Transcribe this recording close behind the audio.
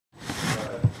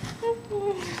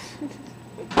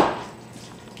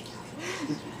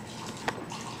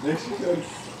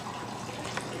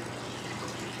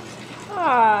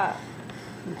Ah.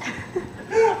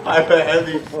 I have a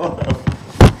heavy floor.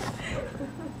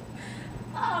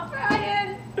 Oh,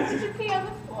 Brian, did you pee on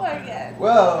the floor again?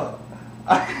 Well,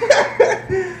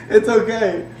 it's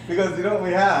okay because you know what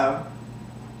we have?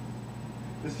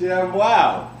 The Sham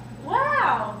Wow.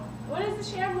 Wow. What does the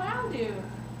Sham Wow do?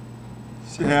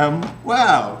 Sham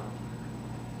Wow.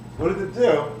 What does it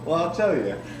do? Well, I'll tell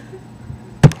you.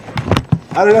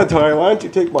 I don't know, Tori. Why don't you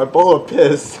take my bowl of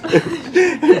piss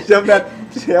and shove that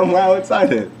Sham Wow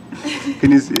inside it?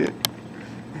 Can you see it?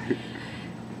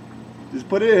 Just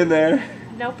put it in there.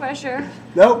 No pressure.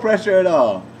 No pressure at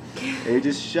all. And you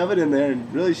just shove it in there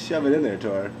and really shove it in there,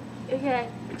 Tor. Okay.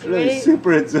 It's really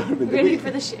super absorbent. Ready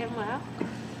for the Sham Wow?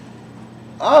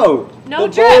 Oh! No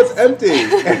the drips. bowl is empty.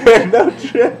 No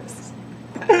drips.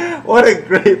 What a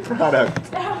great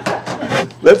product.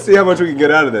 Let's see how much we can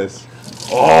get out of this.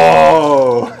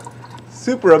 Oh!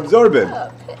 Super absorbent.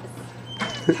 Oh,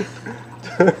 piss.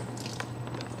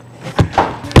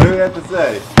 What do we have to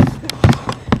say?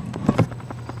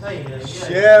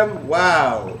 Sham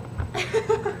Wow.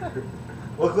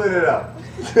 We'll clean it up.